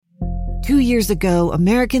2 years ago,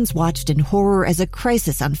 Americans watched in horror as a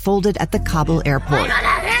crisis unfolded at the Kabul airport.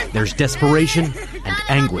 There's desperation and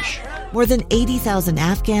anguish. More than 80,000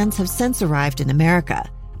 Afghans have since arrived in America,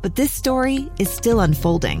 but this story is still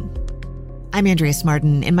unfolding. I'm Andrea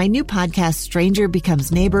Martin. In my new podcast, Stranger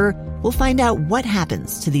Becomes Neighbor, we'll find out what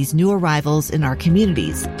happens to these new arrivals in our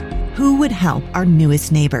communities. Who would help our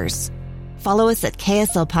newest neighbors? Follow us at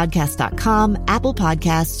kslpodcast.com, Apple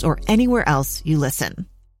Podcasts, or anywhere else you listen.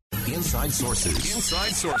 Inside Sources.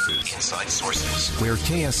 Inside Sources. Inside Sources. Where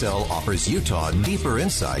KSL offers Utah deeper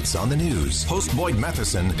insights on the news. Host Boyd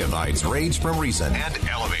Matheson divides rage from reason and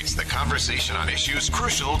elevates the conversation on issues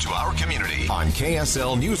crucial to our community. On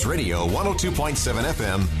KSL News Radio 102.7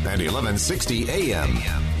 FM and 1160 AM.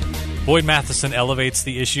 Boyd Matheson elevates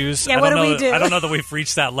the issues. Yeah, what do we do? I don't know that we've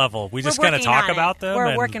reached that level. We just kind of talk about them.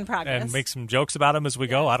 We're a work in progress. And make some jokes about them as we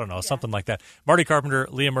go. I don't know, something like that. Marty Carpenter,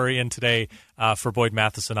 Leah Murray in today for Boyd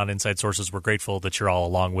Matheson on Inside Sources. We're grateful that you're all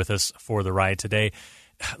along with us for the ride today.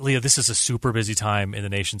 Leah, this is a super busy time in the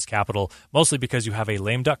nation's capital, mostly because you have a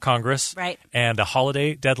lame duck Congress and a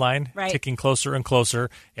holiday deadline ticking closer and closer.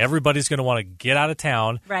 Everybody's going to want to get out of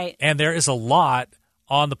town. Right. And there is a lot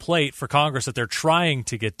on the plate for Congress that they're trying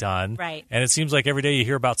to get done. Right. And it seems like every day you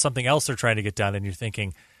hear about something else they're trying to get done, and you're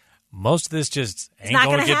thinking, most of this just ain't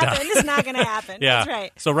going to get done. It's not going to happen. Yeah. That's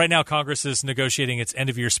right. So right now Congress is negotiating its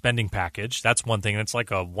end-of-year spending package. That's one thing, and it's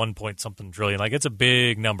like a 1-point-something trillion. Like, it's a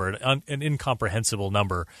big number, an incomprehensible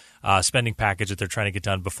number, spending package that they're trying to get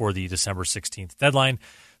done before the December 16th deadline.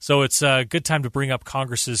 So it's a good time to bring up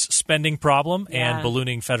Congress's spending problem and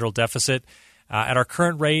ballooning federal deficit. At our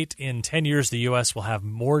current rate, in 10 years, the U.S. will have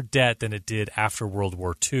more debt than it did after World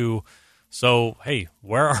War II. So, hey,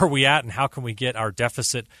 where are we at, and how can we get our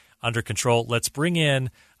deficit under control? Let's bring in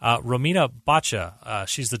Romina Baccia.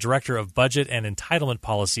 She's the Director of Budget and Entitlement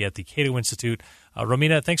Policy at the Cato Institute.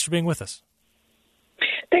 Romina, thanks for being with us.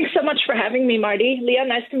 Thanks so much for having me, Marty. Leah,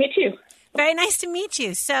 nice to meet you. Very nice to meet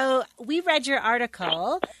you. So we read your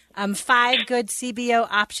article, 5 Good CBO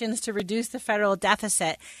Options to Reduce the Federal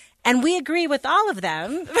Deficit. And we agree with all of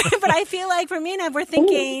them. But I feel like, Romina, we're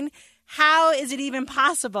thinking, how is it even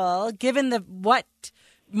possible, given what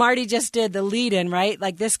Marty just did, the lead-in, right?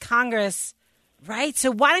 Like, this Congress, right?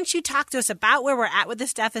 So why don't you talk to us about where we're at with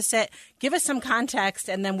this deficit, give us some context,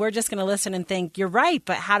 and then we're just going to listen and think, you're right,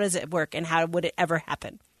 but how does it work, and how would it ever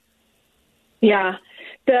happen? Yeah.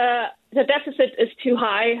 The deficit is too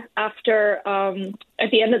high after,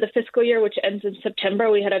 at the end of the fiscal year, which ends in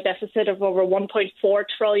September, we had a deficit of over $1.4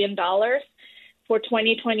 trillion for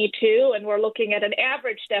 2022, and we're looking at an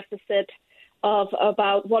average deficit of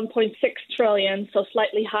about $1.6 trillion, so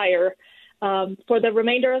slightly higher, for the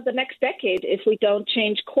remainder of the next decade if we don't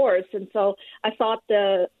change course. And so I thought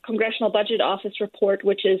the Congressional Budget Office report,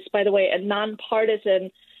 which is, by the way, a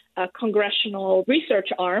nonpartisan congressional research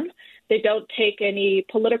arm, they don't take any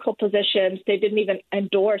political positions. They didn't even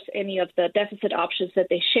endorse any of the deficit options that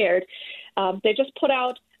they shared. They just put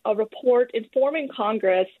out a report informing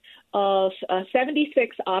Congress of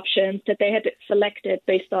 76 options that they had selected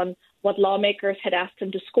based on what lawmakers had asked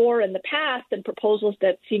them to score in the past, and proposals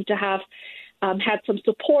that seemed to have had some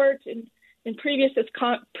support in previous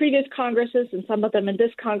Congresses, and some of them in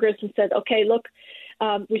this Congress, and said, okay, look,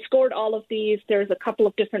 we scored all of these. There's a couple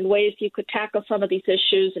of different ways you could tackle some of these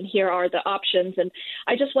issues, and here are the options. And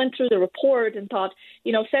I just went through the report and thought,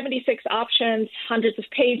 76 options, hundreds of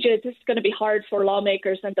pages. This is going to be hard for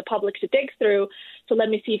lawmakers and the public to dig through. So let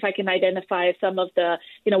me see if I can identify some of the,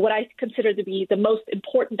 what I consider to be the most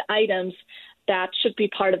important items that should be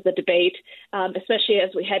part of the debate, especially as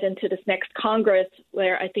we head into this next Congress,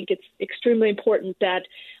 where I think it's extremely important that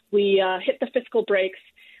we hit the fiscal brakes.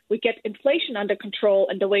 We get inflation under control,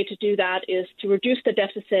 and the way to do that is to reduce the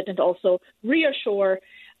deficit and also reassure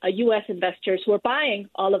U.S. investors who are buying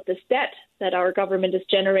all of this debt that our government is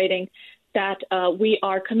generating that we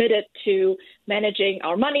are committed to managing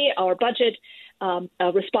our money, our budget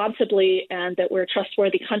responsibly, and that we're a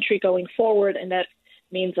trustworthy country going forward, and that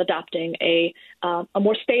means adopting a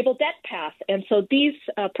more stable debt path. And so these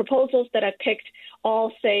proposals that I picked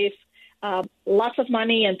all save lots of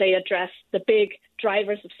money, and they address the big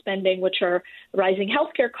drivers of spending, which are rising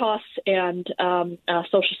healthcare costs and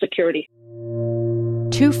Social Security.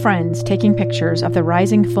 Two friends taking pictures of the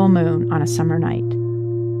rising full moon on a summer night.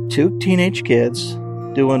 Two teenage kids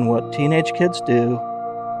doing what teenage kids do.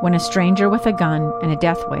 When a stranger with a gun and a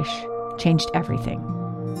death wish changed everything.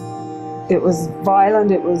 It was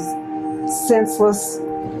violent, it was senseless,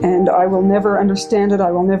 and I will never understand it,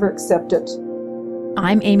 I will never accept it.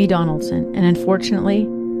 I'm Amy Donaldson, and unfortunately,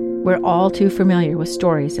 we're all too familiar with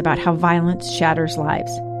stories about how violence shatters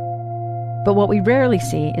lives. But what we rarely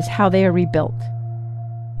see is how they are rebuilt.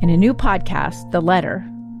 In a new podcast, The Letter,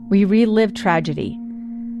 we relive tragedy,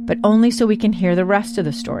 but only so we can hear the rest of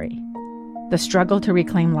the story. The struggle to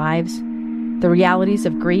reclaim lives, the realities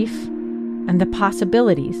of grief, and the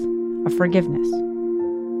possibilities of forgiveness.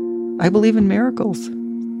 I believe in miracles.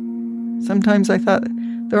 Sometimes I thought,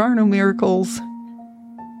 there are no miracles.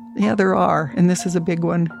 Yeah, there are, and this is a big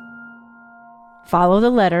one. Follow The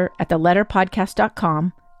Letter at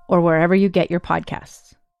theletterpodcast.com or wherever you get your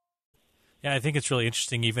podcasts. Yeah, I think it's really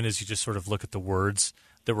interesting, even as you just sort of look at the words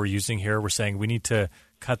that we're using here. We're saying we need to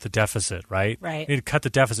cut the deficit, right? Right. We need to cut the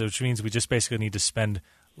deficit, which means we just basically need to spend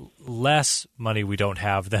less money we don't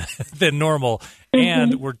have than normal.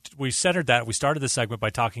 And we centered that. We started this segment by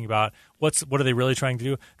talking about what are they really trying to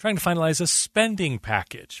do? Trying to finalize a spending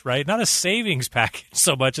package, right? Not a savings package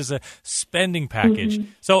so much as a spending package.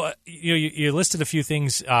 So you listed a few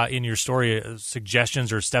things in your story,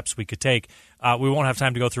 suggestions or steps we could take. We won't have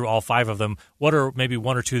time to go through all 5 of them. What are maybe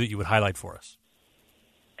 1 or 2 that you would highlight for us?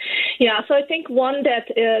 Yeah, so I think one that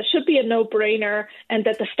should be a no-brainer and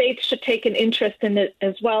that the states should take an interest in it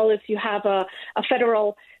as well is you have a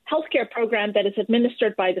federal healthcare program that is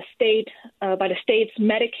administered by the state, by the state's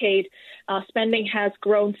Medicaid. Spending has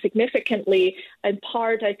grown significantly, in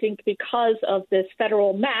part, I think, because of this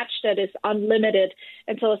federal match that is unlimited.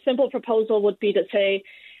 And so a simple proposal would be to say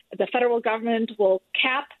the federal government will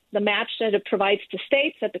cap the match that it provides to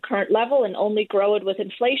states at the current level and only grow it with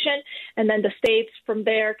inflation. And then the states from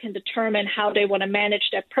there can determine how they want to manage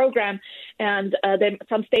that program. And then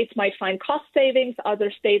some states might find cost savings.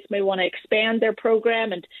 Other states may want to expand their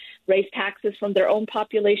program and raise taxes from their own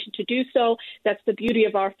population to do so. That's the beauty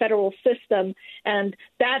of our federal system. And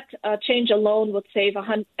that change alone would save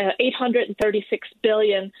 $836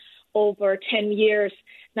 billion over 10 years.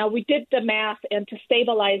 Now, we did the math, and to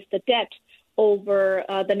stabilize the debt over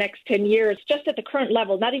the next 10 years, just at the current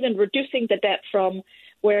level, not even reducing the debt from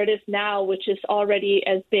where it is now, which is already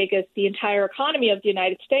as big as the entire economy of the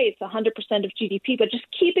United States, 100% of GDP, but just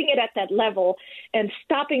keeping it at that level and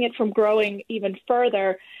stopping it from growing even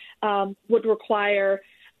further would require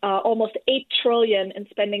almost $8 trillion in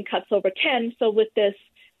spending cuts over 10. So with this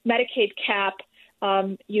Medicaid cap,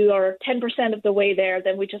 you are 10% of the way there.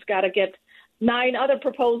 Then we just got to get 9 other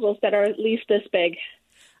proposals that are at least this big.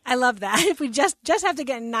 I love that. If we just have to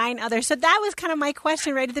get 9 others. So that was kind of my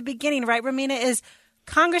question right at the beginning, right, Romina, is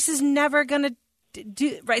Congress is never going to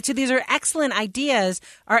do, right? So these are excellent ideas.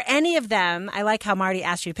 Are any of them, I like how Marty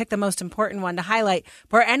asked you to pick the most important one to highlight,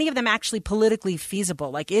 but are any of them actually politically feasible?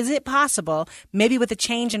 Like, is it possible, maybe with a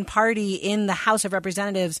change in party in the House of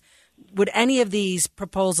Representatives, would any of these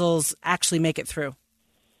proposals actually make it through?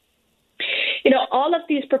 You know, all of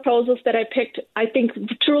these proposals that I picked, I think,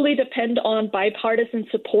 truly depend on bipartisan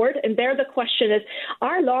support. And there the question is,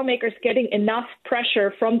 are lawmakers getting enough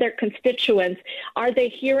pressure from their constituents? Are they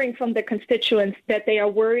hearing from their constituents that they are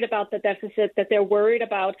worried about the deficit, that they're worried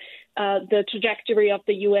about the trajectory of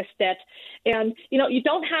the U.S. debt? And, you know, you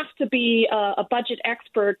don't have to be a budget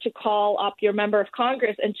expert to call up your member of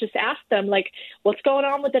Congress and just ask them, like, what's going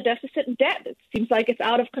on with the deficit and debt? It seems like it's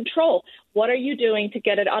out of control. What are you doing to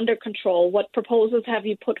get it under control? What proposals have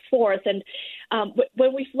you put forth? And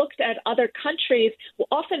when we've looked at other countries,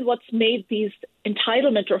 often what's made these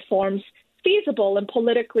entitlement reforms feasible and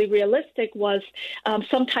politically realistic was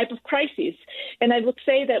some type of crisis. And I would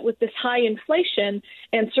say that with this high inflation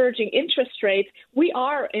and surging interest rates, we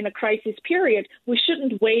are in a crisis period. We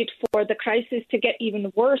shouldn't wait for the crisis to get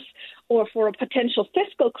even worse or for a potential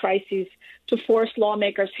fiscal crisis to force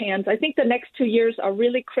lawmakers' hands. I think the next 2 years are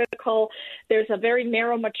really critical. There's a very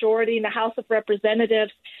narrow majority in the House of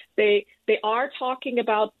Representatives. They are talking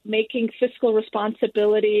about making fiscal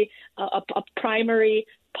responsibility a primary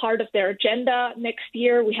part of their agenda next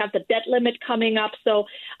year. We have the debt limit coming up. So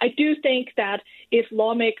I do think that if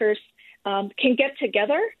lawmakers can get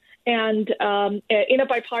together and in a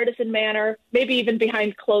bipartisan manner, maybe even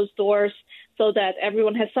behind closed doors, so that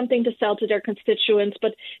everyone has something to sell to their constituents,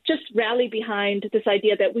 but just rally behind this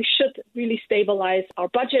idea that we should really stabilize our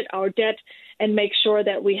budget, our debt, and make sure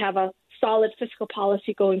that we have a solid fiscal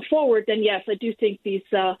policy going forward, then yes, I do think these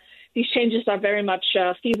changes are very much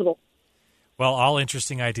feasible. Well, all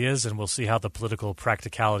interesting ideas, and we'll see how the political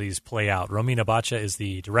practicalities play out. Romina Baccia is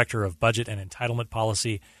the Director of Budget and Entitlement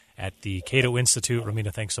Policy at the Cato Institute.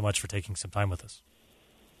 Romina, thanks so much for taking some time with us.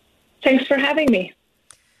 Thanks for having me.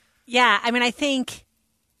 Yeah, I mean, I think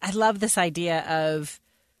I love this idea of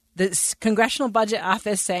the Congressional Budget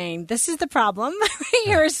Office saying, this is the problem.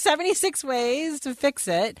 Here are 76 ways to fix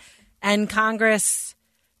it. And Congress,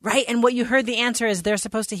 right, and what you heard the answer is they're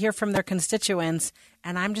supposed to hear from their constituents.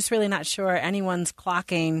 And I'm just really not sure anyone's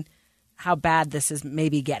clocking how bad this is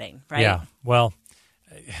maybe getting, right? Yeah, well,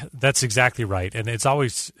 that's exactly right. And it's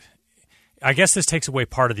always, I guess this takes away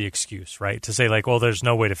part of the excuse, right? To say like, well, there's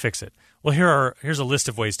no way to fix it. Well, here's a list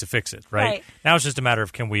of ways to fix it, right? Now it's just a matter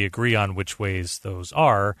of can we agree on which ways those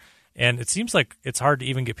are. And it seems like it's hard to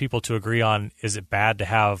even get people to agree on, is it bad to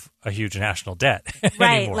have a huge national debt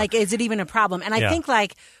right. anymore? Like, is it even a problem? And I think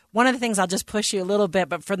like one of the things, I'll just push you a little bit,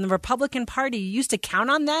 but from the Republican Party, you used to count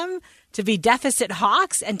on them to be deficit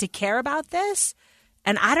hawks and to care about this.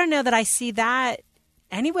 And I don't know that I see that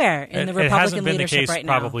anywhere in the Republican leadership right now. It hasn't been the case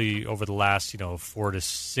probably over the last 4 to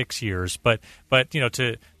 6 years, but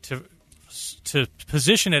to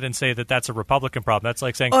position it and say that that's a Republican problem, that's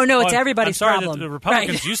like saying, oh no, it's everybody's problem. problem. The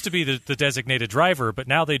Republicans used to be the designated driver, but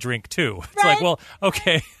now they drink too. It's like, well,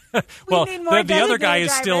 okay. Well, the other guy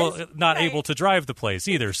is still not able to drive the place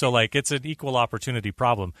either. So like it's an equal opportunity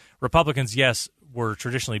problem. Republicans, yes, were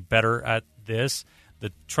traditionally better at this.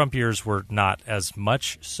 The Trump years were not as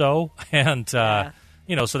much so. And, so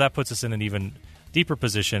that puts us in an even deeper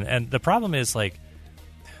position. And the problem is like,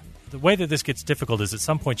 the way that this gets difficult is at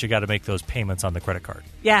some point you got to make those payments on the credit card.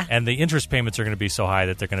 Yeah. And the interest payments are going to be so high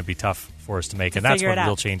that they're going to be tough for us to make. And that's when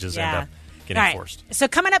real changes end up getting forced. So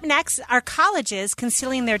coming up next, are colleges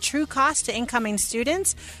concealing their true cost to incoming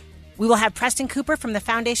students? We will have Preston Cooper from the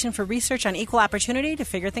Foundation for Research on Equal Opportunity to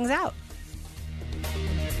figure things out.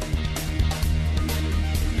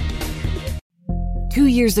 Two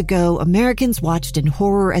years ago, Americans watched in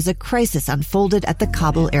horror as a crisis unfolded at the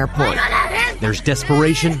Kabul airport. There's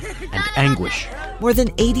desperation and anguish. More than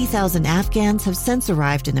 80,000 Afghans have since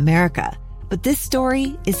arrived in America, but this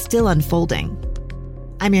story is still unfolding.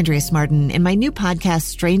 I'm Andrea Smartin. In my new podcast,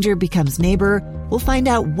 Stranger Becomes Neighbor, we'll find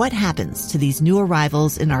out what happens to these new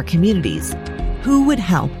arrivals in our communities. Who would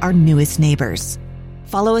help our newest neighbors?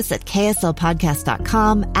 Follow us at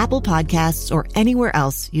kslpodcast.com, Apple Podcasts, or anywhere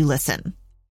else you listen.